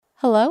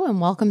Hello, and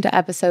welcome to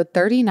episode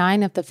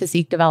 39 of the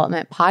Physique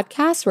Development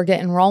Podcast. We're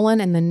getting rolling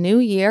in the new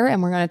year,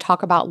 and we're going to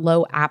talk about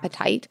low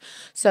appetite.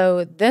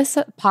 So this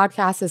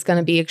podcast is going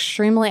to be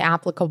extremely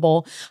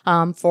applicable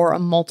for a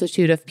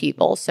multitude of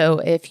people. So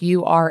if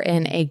you are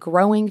in a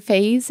growing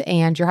phase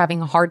and you're having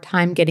a hard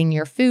time getting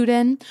your food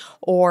in,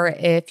 or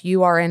if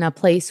you are in a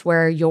place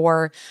where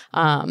you're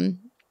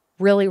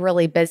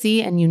really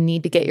busy and you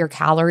need to get your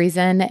calories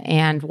in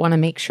and want to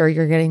make sure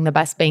you're getting the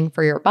best bang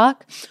for your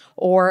buck,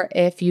 or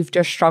if you've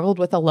just struggled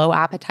with a low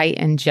appetite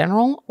in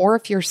general, or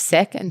if you're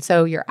sick and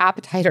so your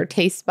appetite or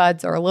taste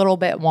buds are a little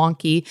bit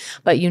wonky,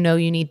 but you know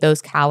you need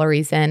those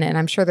calories in. And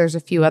I'm sure there's a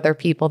few other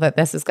people that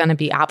this is going to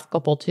be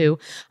applicable to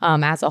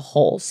as a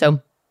whole.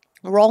 So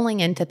rolling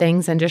into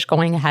things and just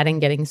going ahead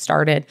and getting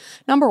started.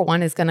 Number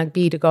one is going to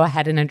be to go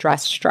ahead and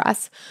address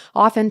stress.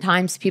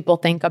 Oftentimes people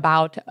think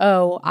about,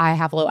 oh, I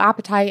have low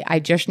appetite.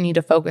 I just need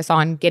to focus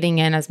on getting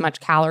in as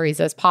much calories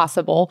as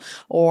possible,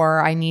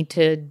 or I need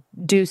to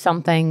do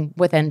something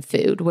within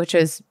food, which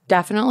is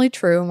definitely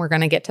true. And we're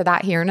going to get to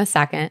that here in a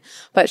second.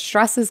 But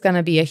stress is going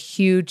to be a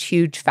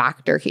huge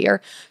factor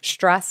here.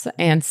 Stress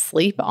and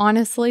sleep,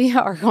 honestly,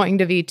 are going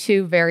to be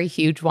two very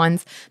huge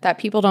ones that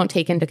people don't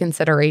take into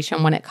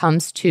consideration when it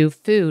comes to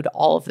food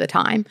all of the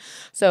time.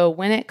 So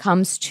when it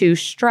comes to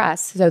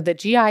stress, so the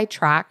GI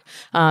tract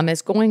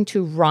is going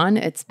to run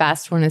its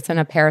best when it's in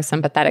a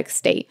parasympathetic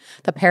state.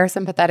 The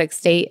parasympathetic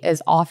state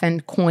is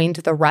often coined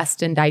the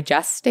rest and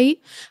digest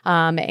state.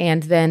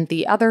 And then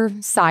the other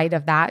side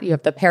of that, you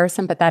have the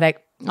parasympathetic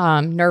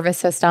nervous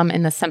system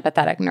and the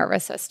sympathetic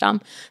nervous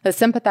system. The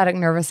sympathetic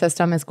nervous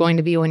system is going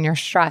to be when you're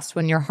stressed,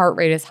 when your heart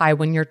rate is high,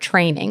 when you're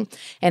training.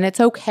 And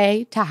it's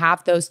okay to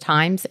have those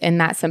times in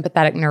that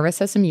sympathetic nervous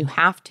system. You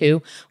have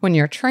to when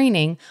you're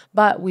training,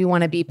 but we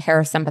want to be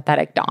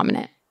parasympathetic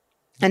dominant.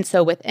 And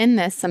so within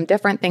this, some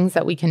different things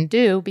that we can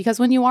do, because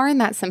when you are in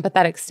that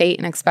sympathetic state,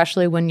 and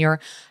especially when you're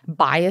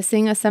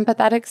biasing a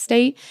sympathetic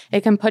state,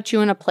 it can put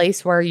you in a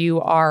place where you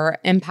are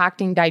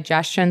impacting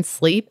digestion,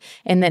 sleep,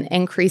 and then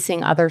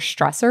increasing other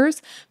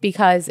stressors.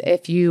 Because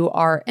if you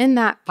are in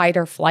that fight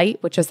or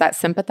flight, which is that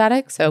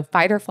sympathetic, so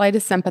fight or flight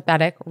is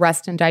sympathetic,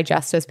 rest and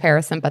digest is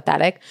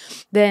parasympathetic,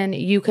 then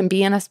you can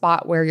be in a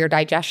spot where your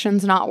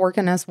digestion's not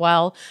working as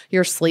well,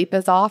 your sleep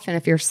is off. And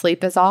if your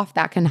sleep is off,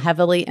 that can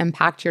heavily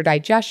impact your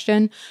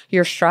digestion.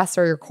 Your stress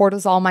or your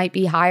cortisol might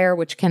be higher,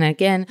 which can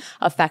again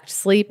affect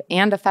sleep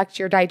and affect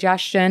your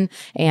digestion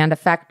and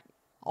affect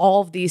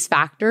all of these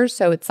factors.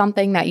 So it's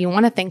something that you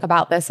want to think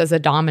about this as a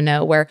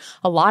domino, where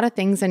a lot of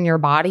things in your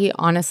body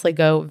honestly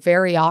go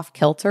very off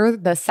kilter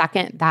the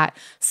second that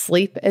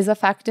sleep is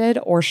affected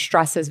or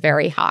stress is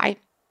very high.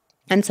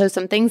 And so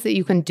some things that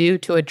you can do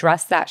to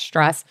address that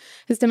stress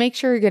is to make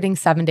sure you're getting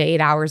 7 to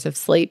 8 hours of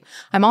sleep.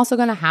 I'm also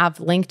going to have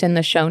linked in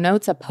the show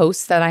notes a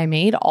post that I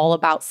made all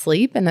about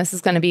sleep. And this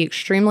is going to be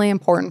extremely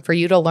important for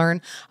you to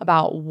learn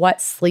about what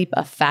sleep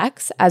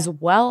affects, as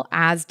well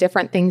as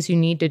different things you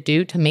need to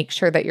do to make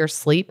sure that your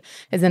sleep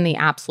is in the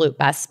absolute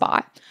best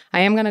spot. I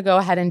am going to go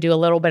ahead and do a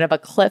little bit of a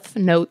Cliff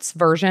Notes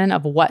version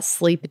of what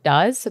sleep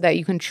does so that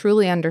you can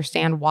truly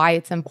understand why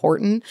it's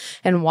important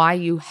and why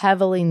you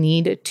heavily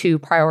need to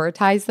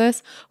prioritize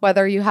this,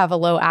 whether you have a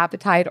low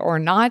appetite or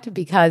not,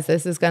 because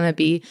this is going to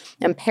be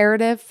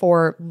imperative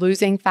for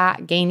losing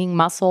fat, gaining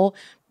muscle,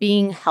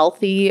 being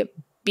healthy,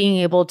 being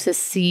able to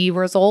see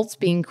results,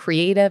 being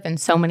creative, and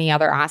so many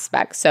other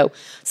aspects. So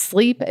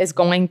sleep is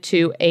going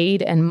to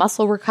aid in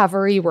muscle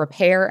recovery,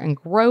 repair, and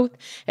growth.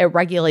 It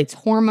regulates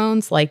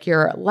hormones like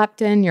your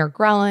leptin, your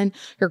ghrelin,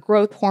 your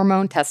growth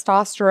hormone,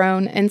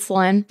 testosterone,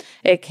 insulin.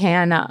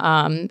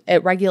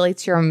 It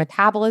regulates your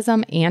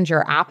metabolism and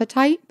your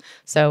appetite.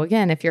 So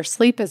again, if your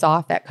sleep is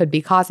off, that could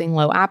be causing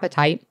low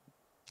appetite.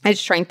 It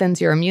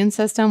strengthens your immune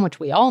system, which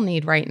we all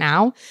need right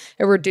now.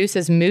 It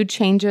reduces mood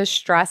changes,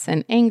 stress,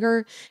 and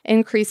anger,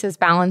 increases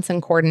balance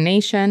and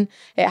coordination.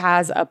 It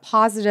has a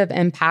positive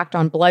impact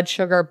on blood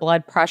sugar,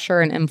 blood pressure,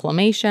 and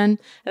inflammation.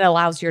 It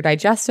allows your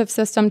digestive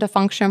system to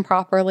function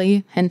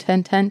properly. Hint,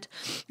 hint, hint.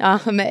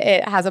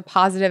 It has a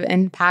positive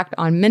impact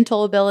on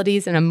mental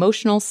abilities and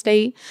emotional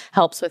state,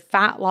 helps with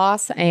fat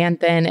loss, and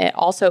then it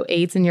also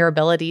aids in your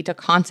ability to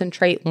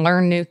concentrate,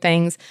 learn new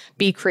things,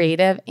 be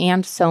creative,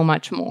 and so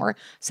much more.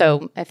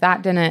 So if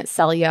that didn't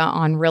sell you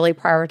on really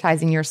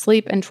prioritizing your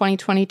sleep in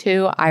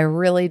 2022, I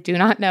really do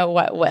not know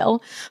what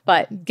will.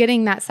 But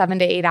getting that 7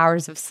 to 8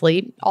 hours of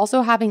sleep,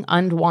 also having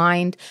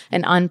unwind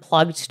and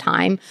unplugged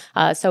time.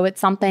 So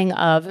it's something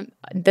of,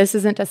 this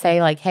isn't to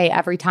say like, hey,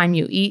 every time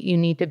you eat, you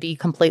need to be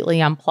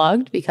completely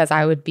unplugged, because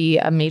I would be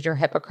a major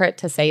hypocrite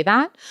to say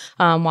that.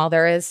 While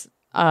there is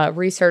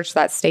research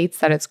that states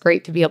that it's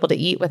great to be able to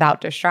eat without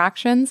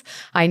distractions,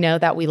 I know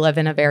that we live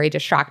in a very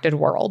distracted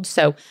world.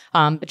 So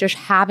but just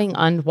having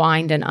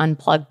unwind and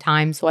unplugged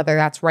times, whether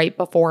that's right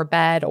before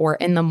bed or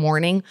in the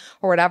morning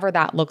or whatever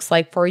that looks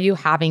like for you,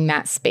 having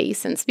that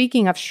space. And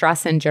speaking of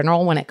stress in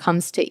general, when it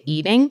comes to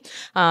eating,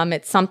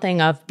 it's something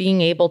of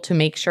being able to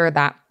make sure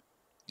that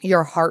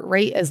your heart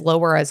rate is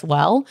lower as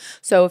well.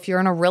 So if you're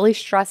in a really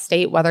stressed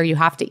state, whether you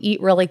have to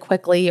eat really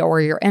quickly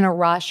or you're in a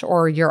rush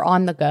or you're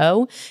on the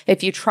go,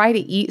 if you try to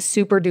eat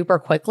super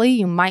duper quickly,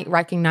 you might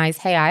recognize,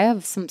 hey, I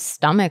have some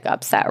stomach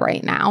upset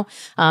right now.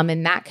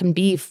 And that can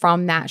be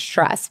from that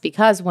stress,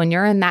 because when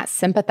you're in that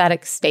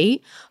sympathetic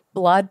state,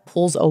 blood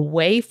pulls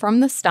away from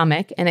the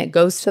stomach and it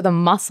goes to the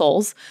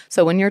muscles.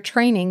 So when you're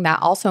training,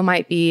 that also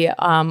might be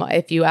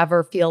if you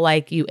ever feel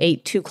like you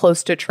ate too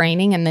close to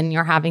training and then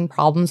you're having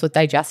problems with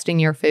digesting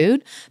your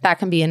food, that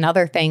can be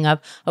another thing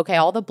of, okay,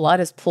 all the blood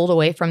is pulled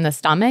away from the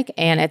stomach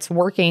and it's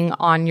working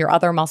on your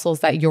other muscles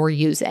that you're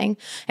using.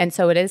 And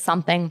so it is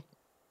something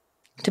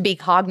to be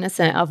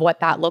cognizant of what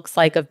that looks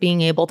like, of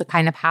being able to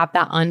kind of have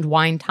that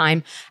unwind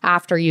time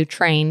after you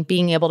train,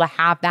 being able to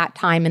have that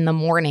time in the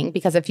morning.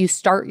 Because if you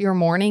start your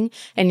morning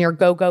and you're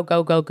go, go,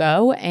 go, go,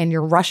 go, and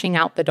you're rushing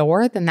out the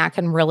door, then that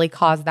can really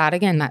cause that,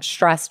 again, that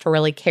stress to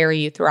really carry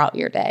you throughout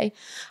your day.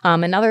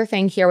 Another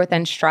thing here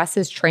within stress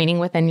is training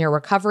within your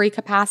recovery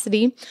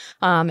capacity.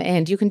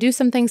 And you can do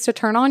some things to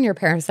turn on your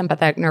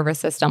parasympathetic nervous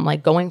system,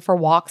 like going for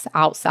walks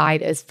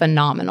outside is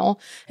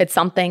phenomenal. It's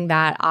something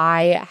that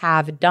I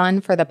have done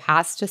for the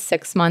past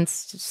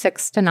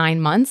 6 to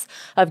 9 months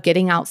of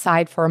getting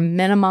outside for a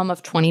minimum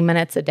of 20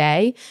 minutes a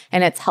day.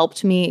 And it's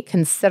helped me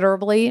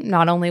considerably,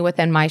 not only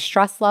within my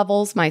stress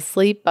levels, my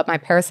sleep, but my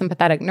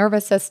parasympathetic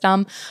nervous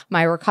system,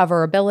 my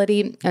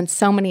recoverability, and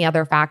so many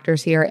other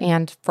factors here.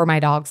 And for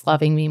my dogs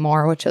loving me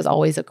more, which is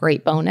always a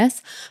great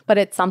bonus. But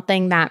it's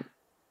something that,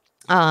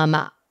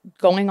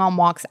 going on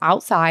walks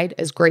outside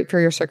is great for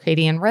your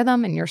circadian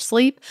rhythm and your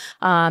sleep,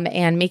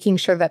 and making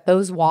sure that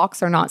those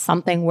walks are not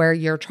something where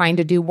you're trying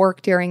to do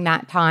work during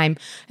that time.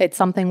 It's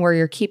something where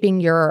you're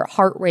keeping your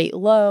heart rate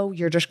low.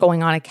 You're just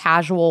going on a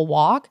casual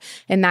walk,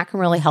 and that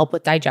can really help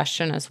with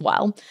digestion as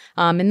well.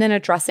 And then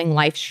addressing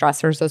life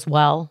stressors as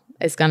well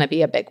is going to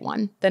be a big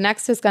one. The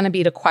next is going to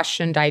be to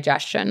question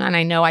digestion. And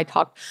I know I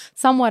talked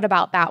somewhat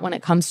about that when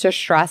it comes to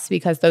stress,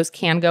 because those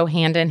can go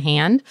hand in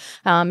hand.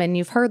 And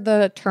you've heard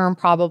the term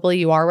probably,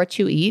 you are what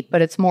you eat,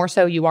 but it's more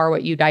so you are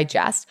what you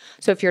digest.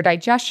 So if your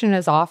digestion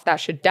is off, that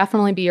should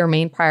definitely be your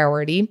main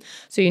priority.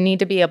 So you need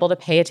to be able to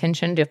pay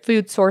attention to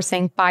food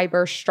sourcing,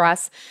 fiber,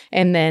 stress,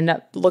 and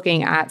then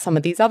looking at some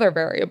of these other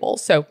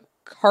variables. So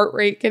heart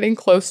rate, getting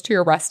close to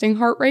your resting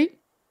heart rate,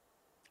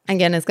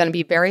 again, is going to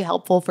be very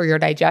helpful for your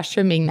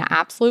digestion being the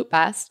absolute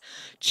best.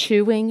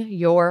 Chewing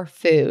your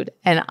food.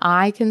 And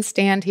I can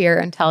stand here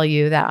and tell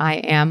you that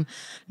I'm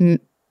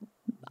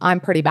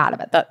pretty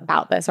bad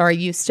about this, or I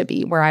used to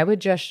be, where I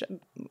would just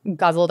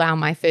guzzle down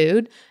my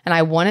food and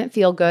I wouldn't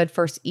feel good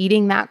first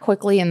eating that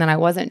quickly. And then I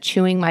wasn't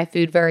chewing my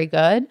food very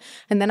good.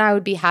 And then I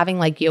would be having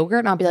like yogurt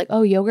and I'll be like,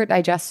 oh, yogurt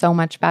digests so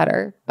much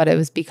better. But it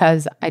was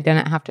because I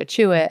didn't have to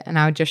chew it and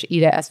I would just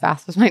eat it as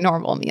fast as my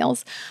normal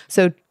meals.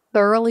 So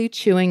thoroughly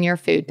chewing your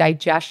food.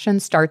 Digestion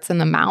starts in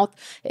the mouth.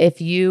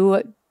 If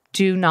you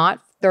do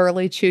not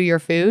thoroughly chew your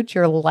food,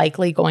 you're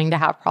likely going to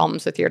have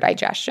problems with your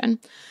digestion.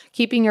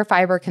 Keeping your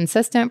fiber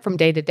consistent from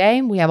day to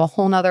day. We have a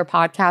whole nother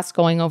podcast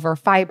going over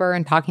fiber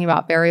and talking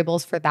about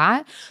variables for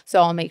that. So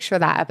I'll make sure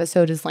that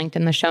episode is linked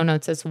in the show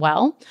notes as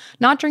well.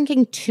 Not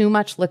drinking too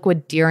much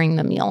liquid during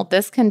the meal.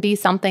 This can be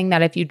something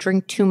that if you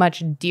drink too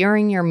much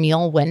during your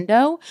meal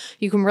window,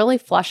 you can really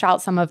flush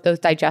out some of those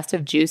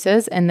digestive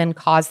juices and then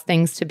cause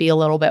things to be a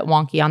little bit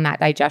wonky on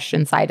that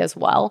digestion side as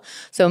well.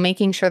 So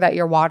making sure that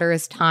your water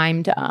is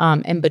timed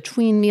in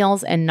between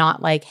meals and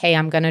not like, hey,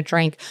 I'm going to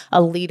drink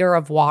a liter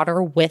of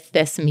water with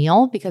this meal,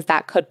 because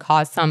that could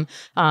cause some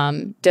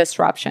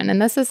disruption.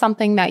 And this is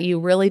something that you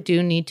really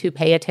do need to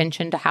pay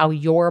attention to how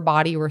your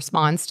body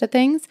responds to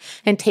things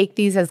and take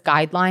these as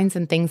guidelines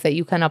and things that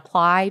you can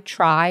apply,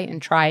 try,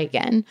 and try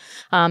again.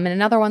 And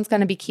another one's going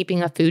to be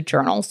keeping a food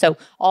journal. So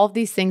all of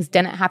these things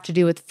didn't have to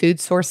do with food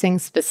sourcing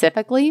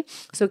specifically.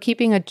 So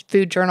keeping a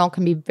food journal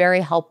can be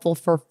very helpful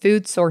for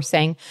food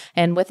sourcing.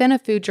 And within a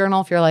food journal,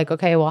 if you're like,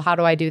 okay, well, how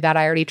do I do that?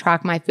 I already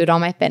track my food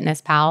on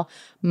MyFitnessPal.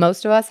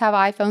 Most of us have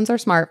iPhones or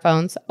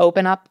smartphones.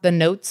 Open up the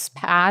notes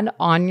pad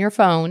on your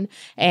phone,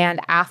 and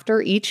after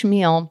each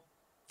meal,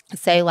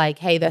 say like,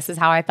 hey, this is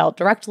how I felt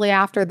directly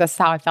after, this is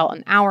how I felt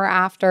an hour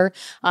after,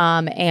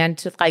 and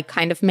to like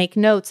kind of make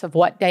notes of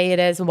what day it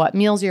is and what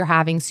meals you're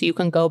having, so you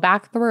can go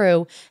back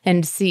through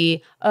and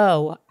see,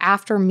 oh,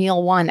 after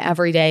meal one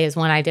every day is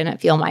when I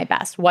didn't feel my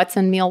best. What's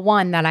in meal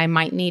one that I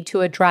might need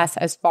to address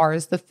as far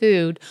as the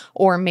food,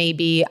 or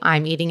maybe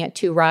I'm eating it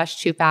too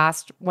rushed, too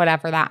fast,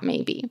 whatever that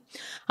may be.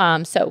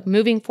 So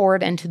moving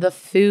forward into the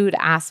food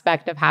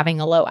aspect of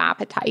having a low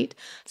appetite.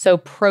 So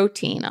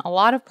protein, a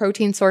lot of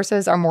protein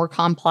sources are more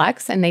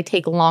complex and they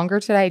take longer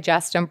to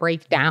digest and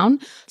break down.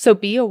 So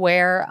be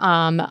aware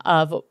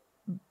of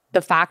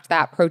the fact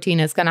that protein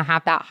is going to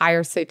have that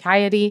higher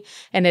satiety,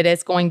 and it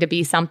is going to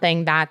be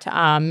something that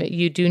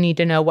you do need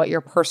to know what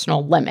your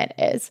personal limit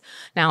is.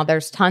 Now,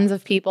 there's tons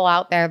of people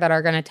out there that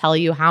are going to tell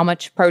you how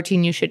much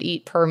protein you should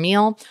eat per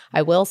meal.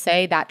 I will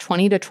say that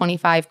 20 to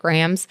 25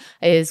 grams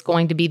is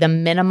going to be the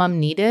minimum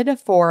needed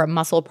for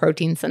muscle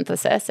protein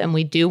synthesis. And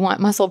we do want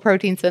muscle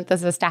protein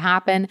synthesis to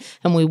happen,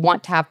 and we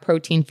want to have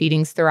protein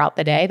feedings throughout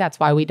the day. That's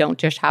why we don't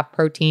just have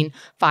protein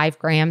 5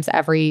 grams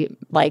every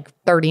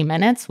 30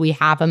 minutes. We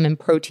have them in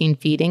protein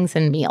feedings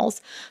and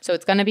meals. So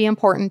it's going to be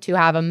important to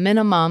have a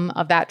minimum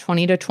of that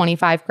 20 to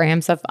 25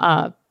 grams of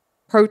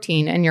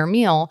protein in your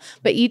meal,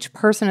 but each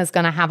person is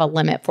going to have a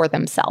limit for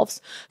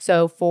themselves.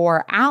 So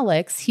for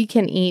Alex, he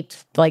can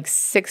eat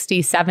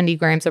 60, 70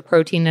 grams of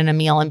protein in a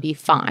meal and be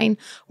fine.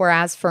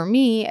 Whereas for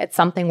me, it's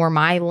something where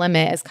my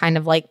limit is kind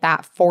of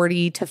that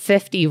 40 to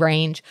 50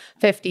 range,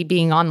 50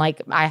 being on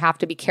I have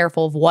to be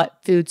careful of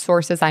what food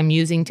sources I'm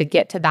using to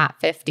get to that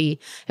 50.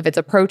 If it's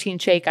a protein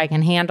shake, I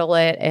can handle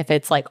it. If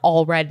it's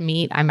all red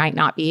meat, I might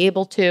not be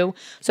able to.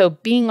 So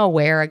being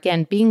aware,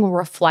 again, being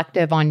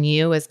reflective on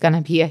you is going to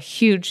be a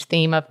huge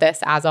theme of this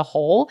as a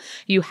whole.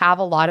 You have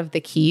a lot of the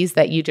keys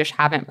that you just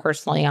haven't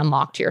personally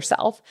unlocked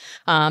yourself.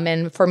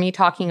 And for me,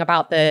 talking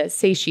about the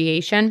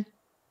satiation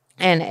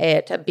and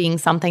it being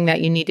something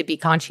that you need to be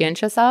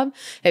conscientious of.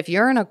 If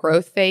you're in a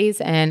growth phase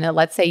and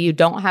let's say you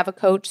don't have a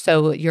coach,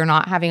 so you're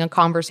not having a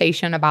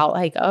conversation about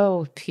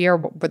oh,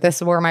 here, this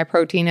is where my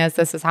protein is,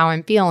 this is how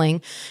I'm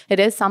feeling. It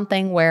is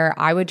something where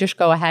I would just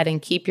go ahead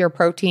and keep your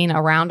protein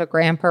around 1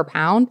 gram per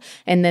pound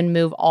and then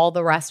move all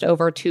the rest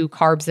over to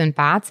carbs and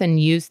fats and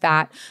use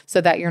that so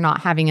that you're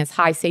not having as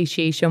high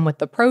satiation with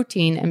the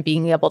protein and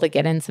being able to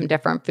get in some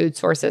different food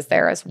sources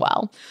there as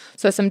well.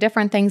 So some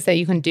different things that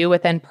you can do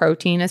within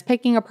protein is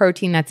picking a protein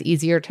that's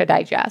easier to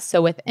digest.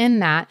 So within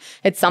that,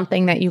 it's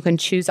something that you can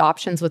choose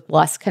options with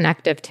less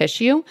connective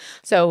tissue.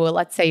 So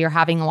let's say you're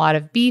having a lot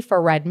of beef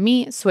or red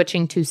meat,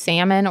 switching to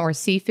salmon or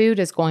seafood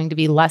is going to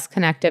be less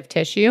connective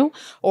tissue.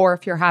 Or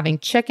if you're having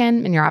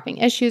chicken and you're having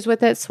issues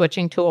with it,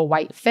 switching to a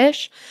white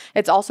fish.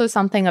 It's also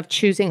something of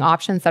choosing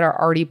options that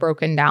are already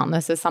broken down.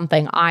 This is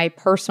something I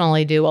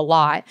personally do a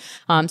lot.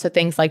 So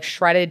things like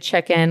shredded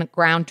chicken,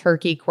 ground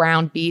turkey,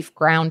 ground beef,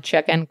 ground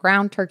chicken.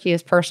 Ground turkey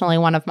is personally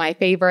one of my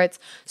favorites.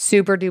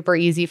 Super duper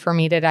easy for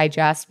me to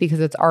digest because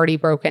it's already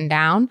broken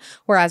down.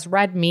 Whereas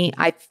red meat,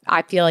 I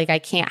feel like I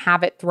can't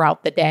have it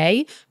throughout the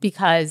day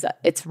because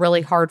it's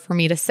really hard for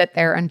me to sit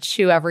there and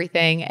chew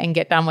everything and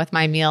get done with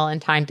my meal in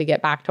time to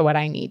get back to what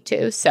I need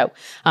to. So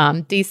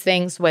these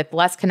things with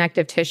less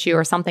connective tissue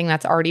or something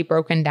that's already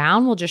broken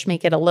down will just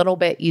make it a little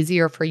bit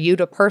easier for you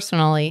to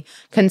personally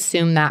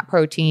consume that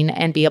protein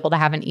and be able to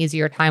have an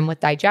easier time with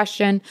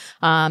digestion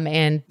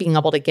and being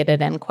able to get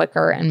it in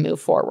quicker and move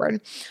forward.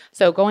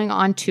 So going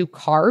on to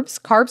carbs.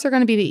 Carbs are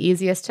going to be the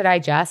easiest to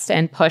digest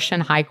and push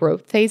in high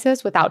growth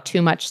phases without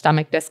too much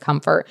stomach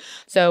discomfort.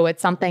 So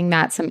it's something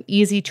that some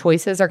easy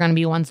choices are going to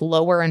be ones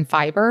lower in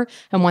fiber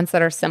and ones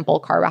that are simple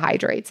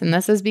carbohydrates. And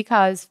this is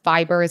because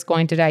fiber is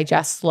going to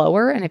digest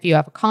slower. And if you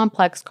have a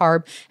complex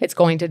carb, it's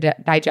going to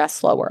digest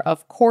slower.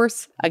 Of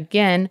course,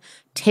 again,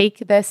 take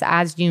this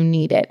as you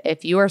need it.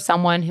 If you are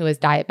someone who is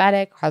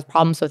diabetic, has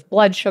problems with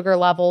blood sugar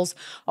levels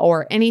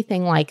or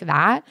anything like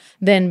that,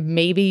 then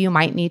maybe you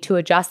might need to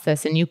adjust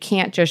this and you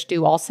can't just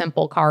do all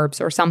simple carbs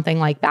or something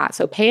like that.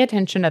 So pay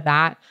attention to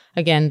that.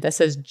 Again,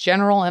 this is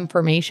general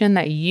information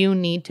that you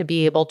need to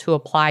be able to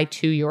apply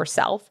to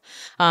yourself.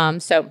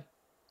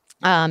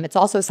 It's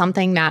also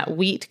something that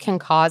wheat can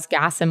cause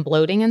gas and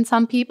bloating in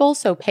some people.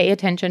 So pay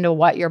attention to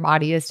what your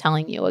body is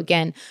telling you.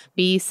 Again,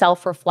 be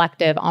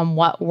self-reflective on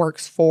what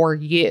works for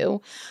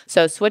you.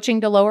 So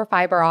switching to lower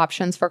fiber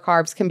options for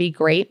carbs can be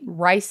great.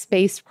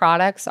 Rice-based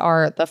products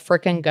are the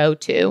frickin'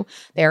 go-to.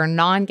 They're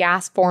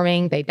non-gas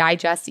forming, they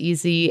digest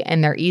easy,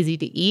 and they're easy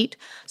to eat.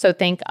 So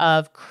think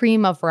of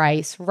cream of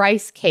rice,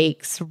 rice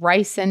cakes,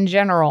 rice in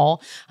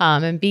general,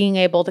 and being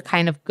able to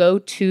kind of go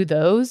to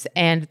those,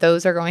 and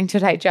those are going to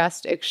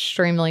digest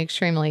extremely,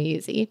 extremely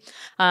easy.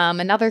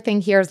 Another thing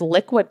here is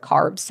liquid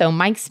carbs. So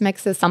Mike's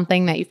Mix is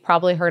something that you've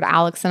probably heard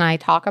Alex and I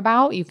talk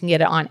about. You can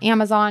get it on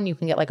Amazon. You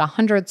can get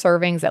 100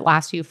 servings. It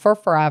lasts you for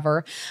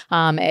forever.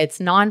 It's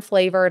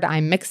non-flavored.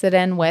 I mix it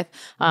in with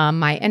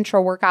my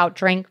intro workout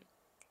drink.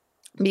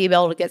 Be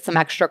able to get some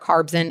extra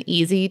carbs in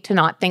easy, to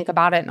not think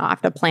about it, not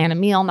have to plan a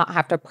meal, not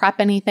have to prep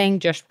anything,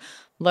 just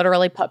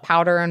literally put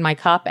powder in my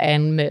cup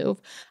and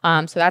move.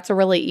 So that's a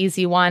really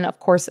easy one. Of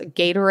course,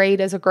 Gatorade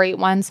is a great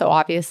one. So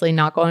obviously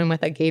not going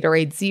with a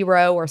Gatorade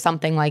Zero or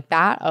something like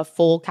that, a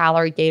full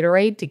calorie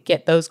Gatorade to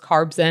get those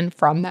carbs in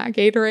from that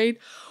Gatorade,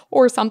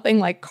 or something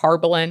like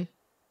Carbolin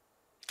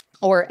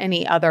or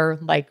any other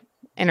not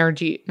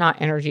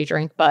energy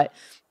drink, but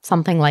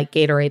something like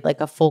Gatorade,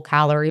 like a full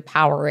calorie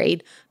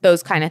Powerade,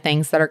 those kind of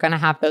things that are going to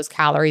have those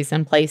calories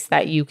in place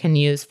that you can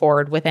use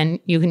forward within.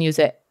 You can use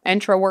it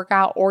intra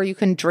workout, or you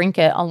can drink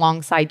it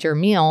alongside your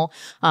meal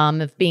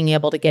of being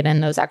able to get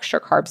in those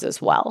extra carbs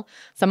as well.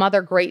 Some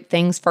other great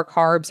things for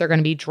carbs are going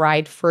to be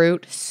dried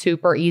fruit,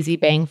 super easy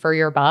bang for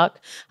your buck.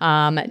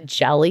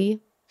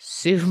 Jelly,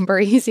 super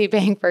easy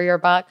bang for your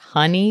buck.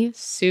 Honey,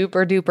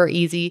 super duper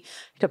easy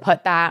to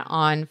put that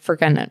on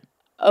freaking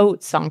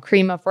oats, on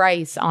cream of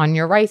rice, on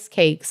your rice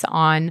cakes,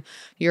 on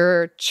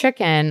your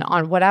chicken,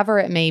 on whatever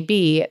it may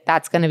be.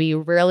 That's going to be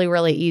really,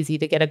 really easy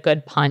to get a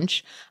good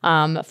punch.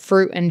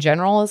 Fruit in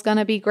general is going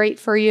to be great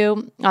for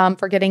you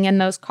for getting in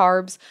those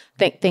carbs.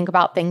 Think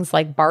about things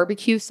like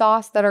barbecue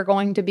sauce that are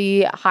going to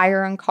be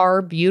higher in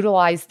carb.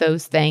 Utilize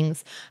those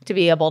things to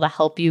be able to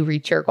help you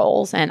reach your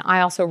goals. And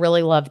I also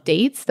really love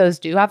dates. Those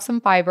do have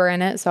some fiber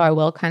in it, so I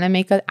will kind of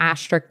make an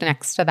asterisk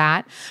next to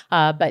that.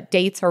 But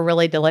dates are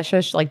really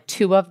delicious. Like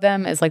 2 of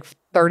them is like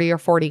 30 or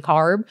 40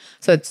 carb.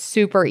 So it's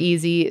super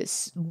easy,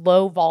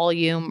 low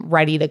volume,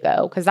 ready to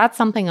go. Because that's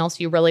something else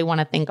you really want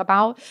to think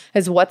about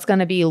is what's going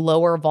to be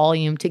lower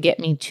volume to get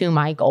me to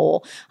my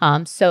goal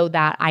so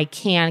that I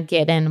can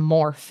get in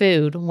more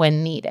food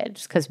when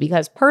needed.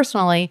 Because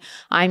personally,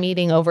 I'm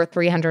eating over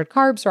 300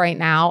 carbs right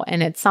now.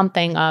 And it's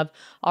something of,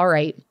 all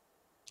right,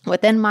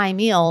 within my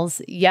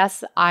meals,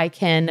 yes, I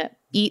can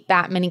eat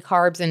that many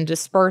carbs and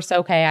disperse.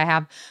 Okay, I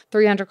have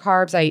 300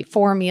 carbs. I eat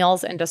 4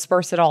 meals and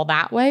disperse it all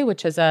that way,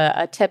 which is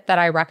a tip that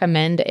I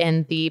recommend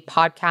in the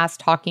podcast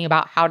talking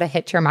about how to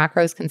hit your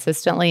macros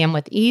consistently and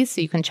with ease.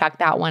 So you can check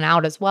that one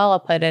out as well. I'll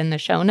put it in the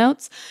show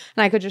notes.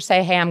 And I could just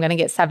say, hey, I'm going to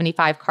get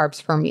 75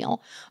 carbs per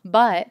meal.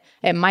 But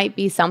it might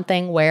be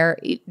something where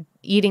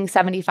eating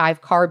 75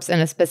 carbs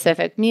in a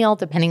specific meal,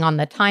 depending on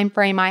the time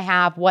frame I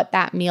have, what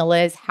that meal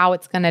is, how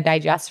it's going to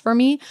digest for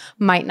me,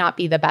 might not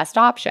be the best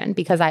option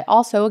because I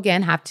also,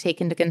 again, have to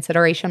take into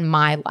consideration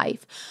my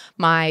life.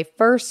 My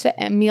first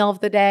meal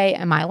of the day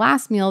and my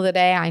last meal of the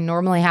day, I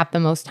normally have the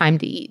most time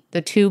to eat.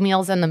 The 2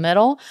 meals in the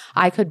middle,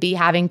 I could be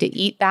having to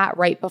eat that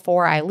right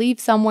before I leave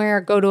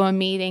somewhere, go to a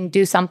meeting,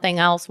 do something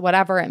else,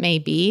 whatever it may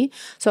be.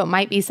 So it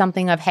might be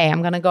something of, hey,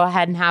 I'm going to go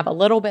ahead and have a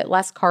little bit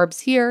less carbs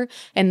here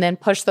and then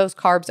push those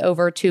carbs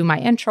over to my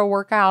intro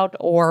workout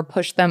or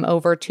push them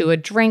over to a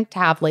drink to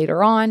have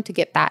later on to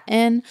get that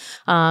in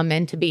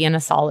and to be in a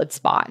solid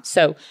spot.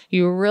 So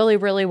you really,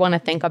 really want to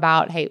think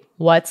about, hey,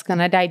 what's going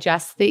to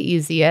digest the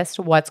easiest,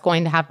 what's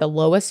going to have the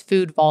lowest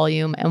food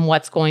volume, and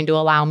what's going to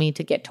allow me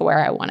to get to where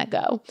I want to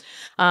go.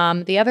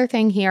 The other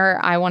thing here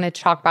I wanted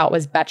to talk about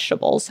was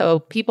vegetables. So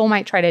people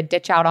might try to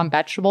ditch out on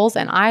vegetables,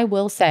 and I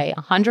will say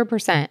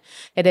 100%,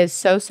 it is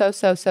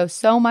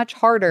so much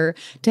harder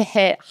to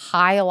hit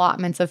high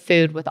allotments of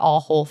food with all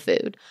whole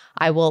food.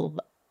 I will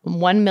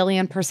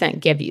 1,000,000%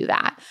 give you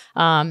that.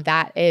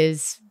 That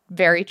is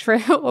very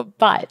true.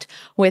 But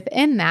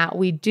within that,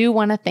 we do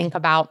want to think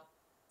about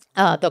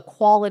the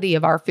quality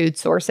of our food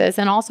sources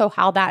and also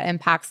how that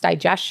impacts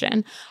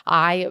digestion.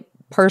 I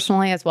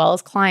personally, as well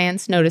as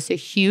clients, notice a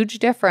huge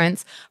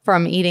difference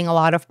from eating a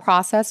lot of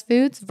processed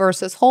foods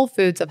versus whole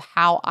foods of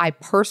how I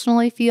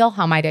personally feel,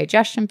 how my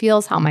digestion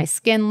feels, how my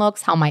skin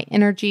looks, how my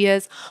energy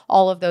is,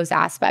 all of those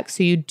aspects.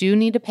 So you do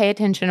need to pay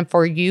attention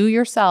for you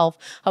yourself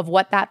of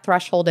what that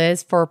threshold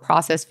is for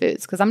processed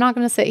foods. Because I'm not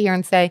going to sit here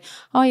and say,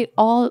 oh, I eat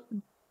all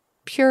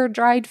pure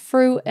dried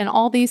fruit and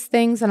all these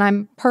things and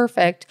I'm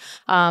perfect.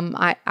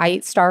 I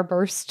eat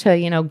Starburst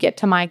to, get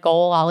to my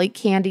goal. I'll eat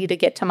candy to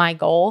get to my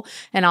goal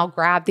and I'll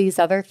grab these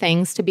other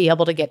things to be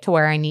able to get to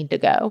where I need to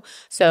go.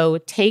 So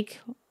take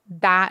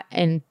that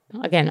and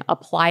again,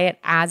 apply it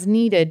as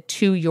needed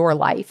to your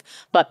life,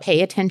 but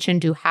pay attention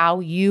to how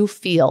you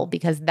feel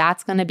because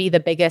that's going to be the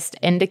biggest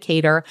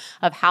indicator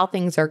of how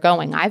things are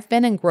going. I've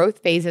been in growth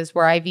phases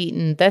where I've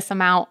eaten this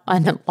amount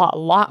and a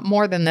lot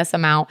more than this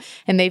amount,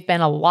 and they've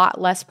been a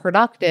lot less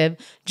productive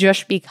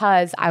just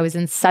because I was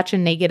in such a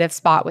negative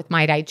spot with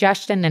my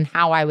digestion and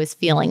how I was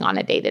feeling on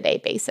a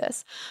day-to-day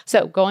basis.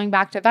 So going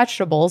back to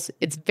vegetables,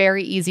 it's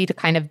very easy to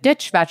kind of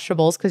ditch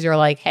vegetables because you're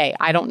like, hey,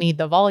 I don't need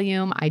the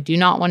volume. I do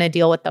not want to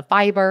deal with the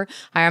fiber.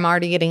 I am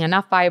already getting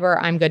enough fiber.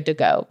 I'm good to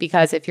go.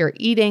 Because if you're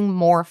eating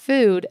more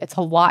food, it's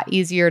a lot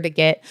easier to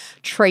get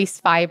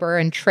trace fiber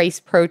and trace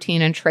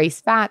protein and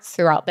trace fats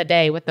throughout the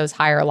day with those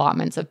higher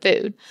allotments of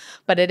food.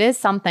 But it is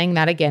something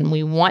that, again,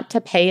 we want to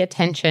pay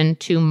attention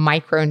to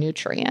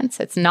micronutrients.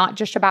 It's not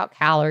just about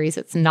calories.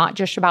 It's not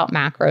just about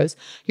macros.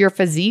 Your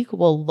physique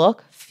will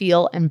look,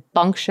 feel, and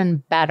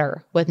function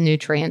better with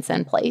nutrients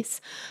in place.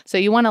 So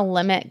you want to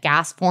limit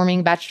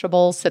gas-forming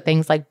vegetables, so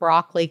things like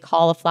broccoli,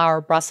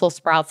 cauliflower, Brussels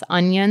sprouts,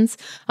 onions,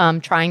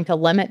 trying to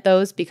limit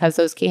those because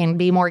those can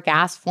be more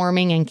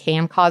gas-forming and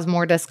can cause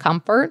more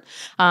discomfort.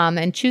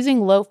 And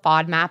choosing low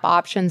FODMAP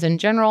options in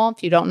general.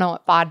 If you don't know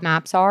what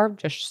FODMAPs are,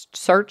 just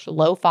search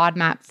low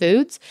FODMAP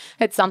foods.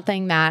 It's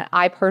something that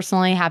I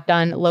personally have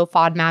done low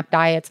FODMAP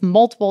diets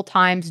multiple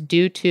times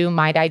due to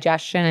my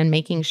digestion and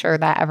making sure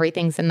that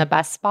everything's in the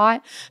best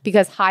spot,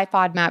 because high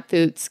FODMAP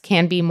foods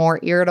can be more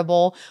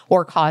irritable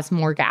or cause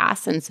more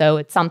gas. And so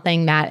it's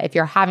something that if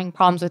you're having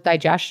problems with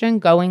digestion,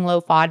 going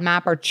low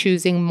FODMAP or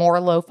choosing more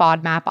low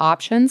FODMAP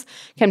options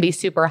can be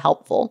super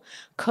helpful.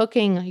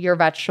 Cooking your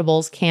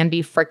vegetables can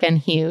be freaking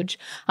huge.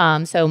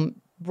 So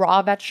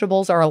raw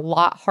vegetables are a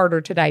lot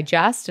harder to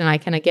digest. And I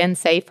can again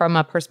say from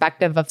a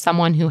perspective of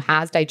someone who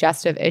has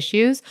digestive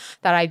issues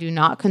that I do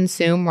not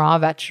consume raw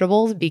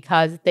vegetables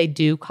because they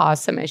do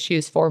cause some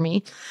issues for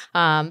me.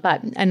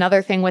 But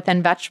another thing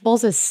within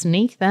vegetables is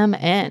sneak them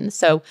in.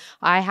 So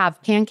I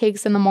have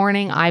pancakes in the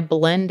morning. I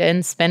blend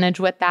in spinach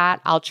with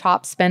that. I'll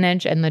chop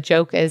spinach. And the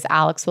joke is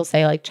Alex will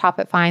say like, chop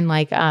it fine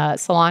like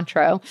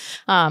cilantro.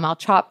 I'll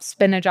chop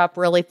spinach up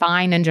really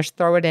fine and just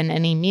throw it in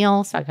any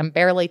meal so I can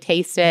barely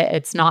taste it.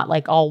 It's not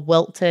like all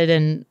wilted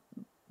and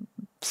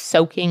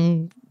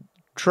soaking,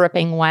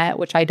 dripping wet,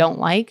 which I don't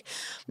like.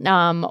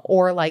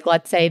 Or like,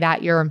 let's say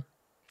that you're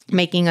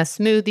making a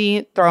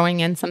smoothie, throwing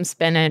in some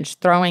spinach,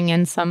 throwing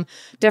in some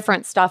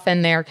different stuff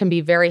in there can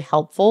be very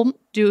helpful.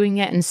 Doing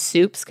it in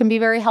soups can be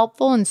very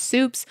helpful. And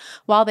soups,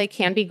 while they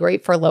can be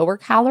great for lower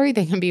calorie,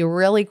 they can be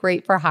really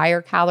great for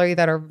higher calorie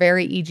that are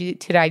very easy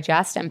to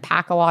digest and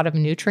pack a lot of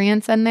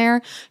nutrients in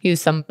there.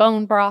 Use some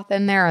bone broth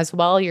in there as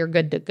well. You're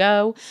good to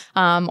go.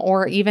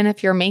 Or even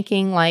if you're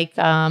making like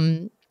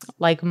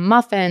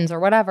muffins or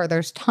whatever,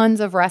 there's tons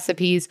of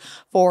recipes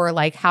for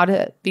like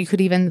you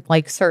could even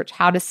like search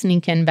how to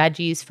sneak in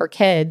veggies for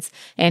kids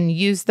and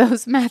use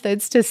those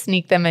methods to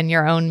sneak them in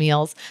your own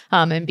meals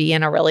and be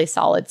in a really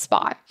solid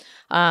spot.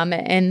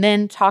 And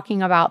then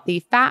talking about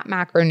the fat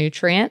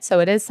macronutrient. So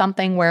it is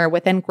something where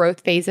within growth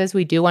phases,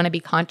 we do want to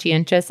be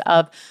conscientious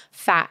of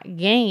fat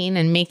gain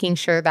and making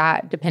sure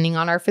that depending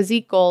on our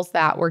physique goals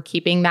that we're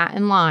keeping that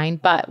in line,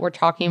 but we're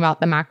talking about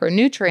the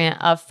macronutrient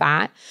of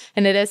fat.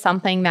 And it is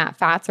something that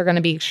fats are going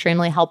to be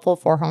extremely helpful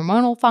for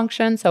hormonal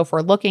function. So if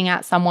we're looking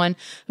at someone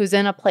who's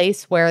in a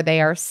place where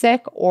they are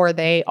sick or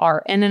they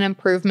are in an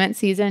improvement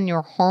season,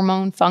 your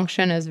hormone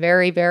function is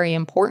very, very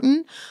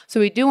important.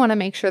 So we do want to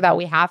make sure that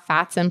we have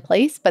fats in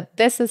place, but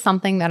this is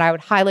something that I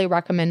would highly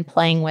recommend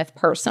playing with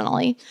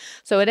personally.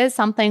 So it is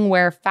something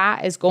where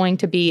fat is going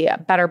to be a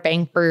better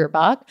bang for your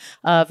buck.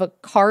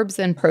 Carbs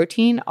and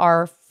protein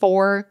are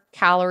 4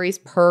 calories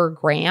per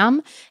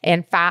gram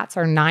and fats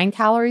are 9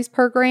 calories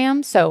per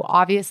gram. So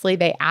obviously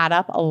they add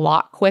up a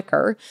lot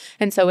quicker.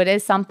 And so it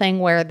is something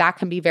where that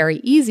can be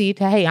very easy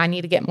to, hey, I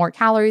need to get more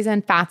calories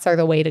in, fats are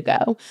the way to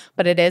go.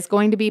 But it is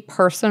going to be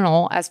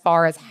personal as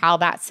far as how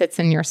that sits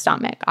in your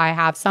stomach. I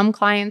have some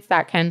clients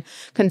that can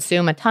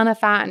consume a ton of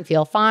fat and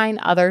feel fine,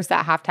 others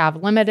that have to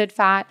have limited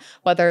fat,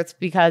 whether it's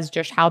because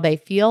just how they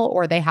feel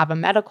or they have a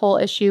medical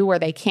issue where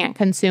they can't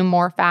consume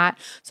more fat.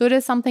 So it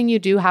is something you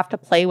do have to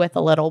play with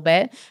a little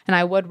bit. And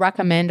I would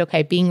recommend,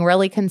 being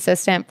really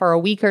consistent for a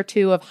week or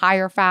two of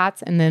higher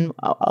fats and then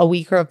a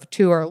week or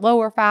two or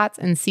lower fats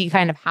and see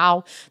kind of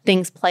how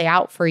things play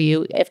out for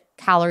you if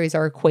calories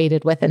are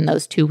equated within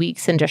those 2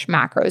 weeks and just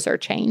macros are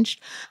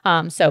changed.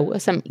 So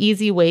some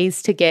easy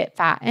ways to get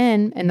fat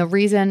in. And the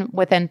reason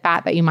within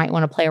fat that you might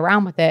want to play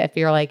around with it, if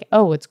you're like,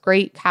 oh, it's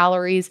great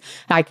calories,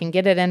 I can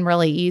get it in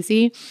really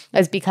easy,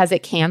 is because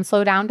it can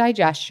slow down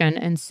digestion.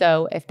 And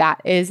so if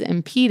that is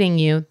impeding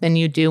you, then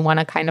you do want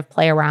to kind of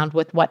play around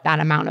with what that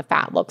amount of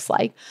fat looks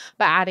like.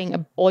 But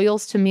adding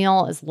oils to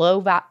meal is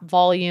low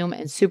volume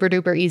and super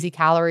duper easy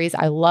calories.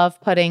 I love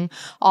putting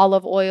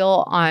olive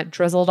oil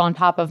drizzled on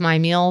top of my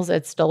meals.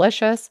 It's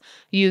delicious.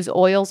 Use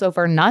oils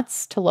over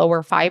nuts to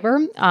lower fiber.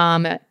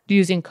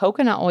 Using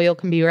coconut oil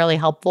can be really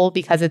helpful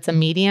because it's a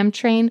medium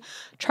chain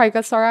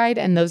triglyceride,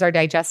 and those are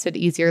digested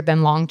easier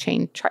than long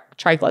chain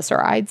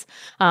triglycerides.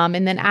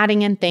 And then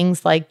adding in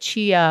things like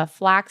chia,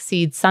 flax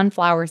seeds,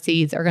 sunflower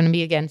seeds are going to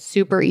be, again,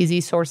 super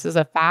easy sources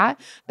of fat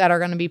that are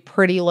going to be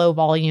pretty low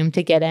volume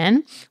to get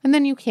in. And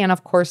then you can,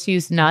 of course,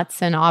 use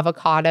nuts and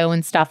avocado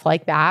and stuff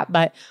like that.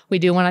 But we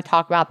do want to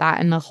talk about that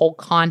in the whole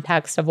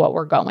context of what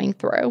we're going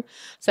through.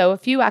 So a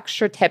few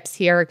extra tips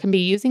here. It can be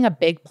using a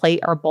big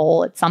plate or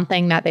bowl. It's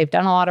something that they've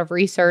done a lot of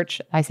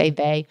research. I say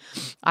they.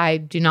 I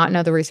do not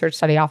know the research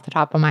study off the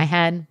top of my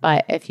head,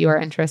 but if you are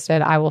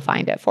interested, I will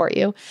find it for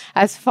you.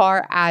 As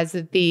far as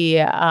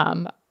the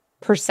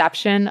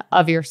perception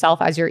of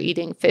yourself as you're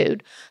eating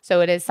food.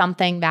 So it is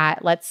something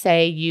that, let's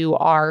say you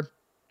are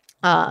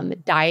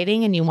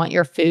dieting and you want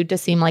your food to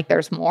seem like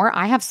there's more.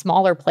 I have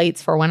smaller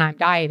plates for when I'm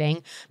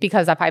dieting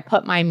because if I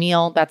put my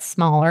meal that's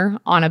smaller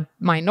on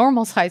my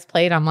normal size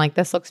plate, I'm like,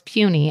 this looks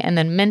puny. And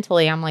then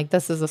mentally, I'm like,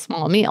 this is a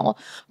small meal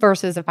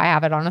versus if I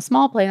have it on a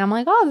small plate, I'm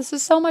like, oh, this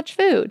is so much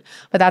food.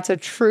 But that's a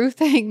true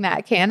thing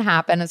that can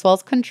happen, as well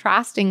as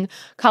contrasting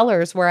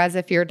colors. Whereas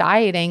if you're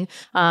dieting,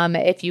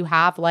 if you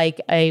have like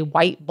a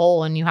white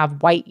bowl and you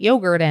have white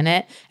yogurt in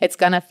it, it's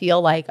going to feel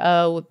like,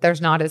 oh,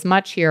 there's not as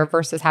much here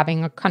versus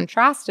having a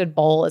contrasted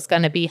bowl is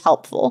going to be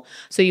helpful.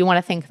 So you want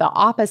to think the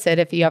opposite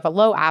if you have a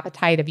low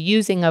appetite, of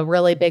using a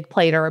really big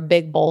plate or a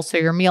big bowl so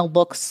your meal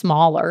looks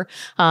smaller,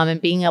 and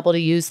being able to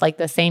use like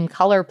the same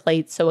color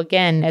plate. So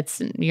again,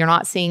 you're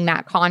not seeing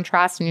that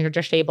contrast and you're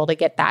just able to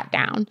get that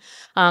down.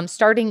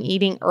 Starting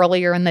eating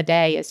earlier in the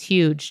day is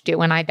huge.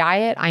 When I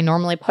diet, I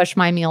normally push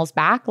my meals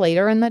back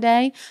later in the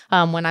day.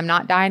 When I'm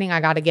not dieting, I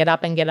got to get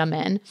up and get them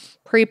in.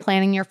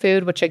 Pre-planning your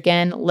food, which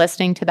again,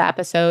 listening to the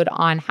episode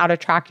on how to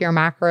track your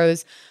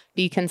macros,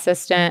 be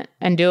consistent,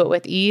 and do it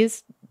with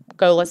ease.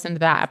 go listen to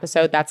that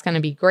episode. That's going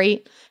to be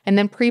great. And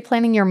then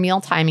pre-planning your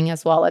meal timing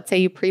as well. Let's say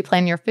you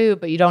pre-plan your food,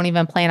 but you don't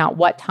even plan out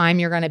what time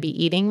you're going to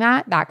be eating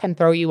that. That can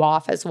throw you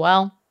off as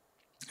well.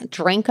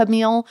 Drink a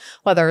meal,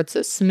 whether it's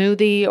a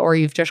smoothie or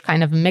you've just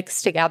kind of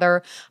mixed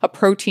together a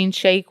protein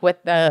shake with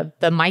the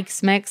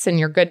Mike's Mix and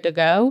you're good to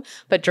go.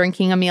 But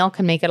drinking a meal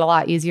can make it a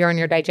lot easier on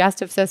your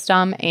digestive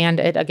system, and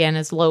it again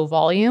is low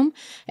volume.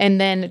 And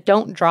then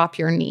don't drop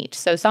your NEAT.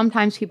 So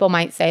sometimes people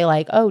might say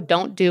like, oh,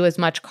 don't do as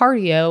much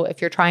cardio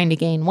if you're trying to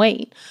gain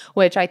weight,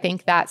 which I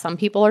think that some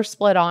people are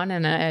split on,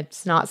 and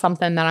it's not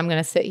something that I'm going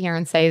to sit here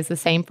and say is the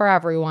same for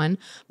everyone.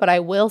 But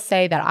I will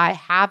say that I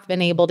have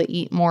been able to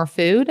eat more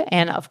food,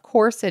 and of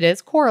course it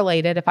is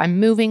correlated. If I'm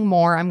moving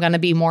more, I'm going to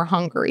be more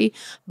hungry,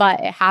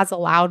 but it has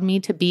allowed me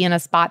to be in a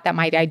spot that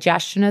my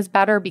digestion is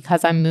better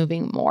because I'm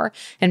moving more.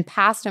 In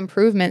past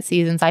improvement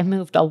seasons, I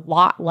moved a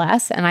lot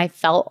less and I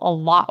felt a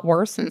lot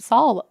worse and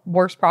saw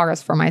worse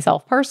progress for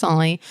myself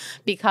personally,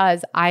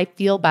 because I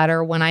feel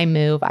better when I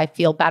move. I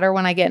feel better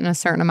when I get in a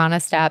certain amount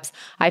of steps.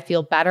 I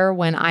feel better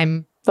when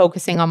I'm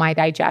focusing on my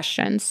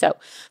digestion. So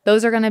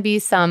those are going to be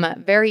some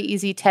very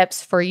easy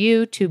tips for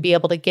you to be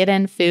able to get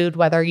in food,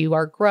 whether you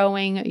are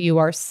growing, you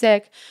are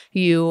sick,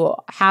 you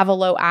have a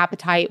low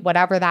appetite,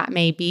 whatever that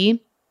may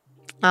be.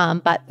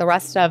 But the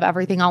rest of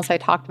everything else I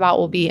talked about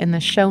will be in the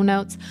show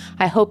notes.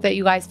 I hope that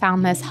you guys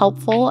found this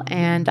helpful,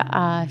 and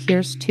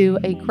here's to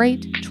a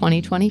great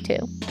 2022.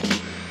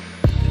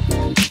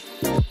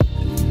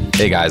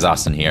 Hey guys,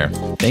 Austin here.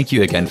 Thank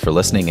you again for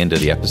listening into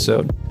the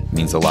episode. It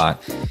means a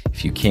lot.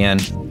 If you can,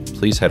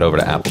 please head over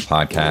to Apple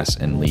Podcasts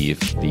and leave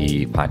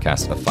the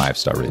podcast a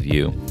 5-star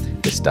review.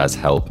 This does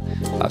help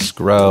us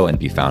grow and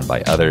be found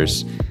by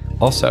others.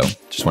 Also,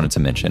 just wanted to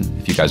mention,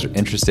 if you guys are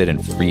interested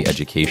in free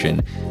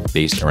education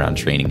based around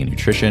training and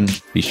nutrition,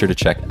 be sure to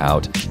check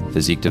out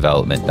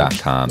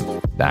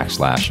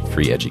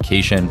physiquedevelopment.com/free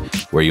education,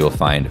 where you'll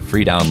find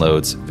free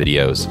downloads,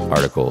 videos,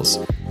 articles,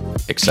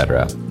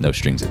 etc. No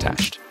strings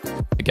attached.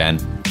 Again,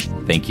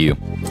 thank you.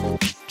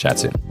 Chat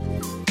soon.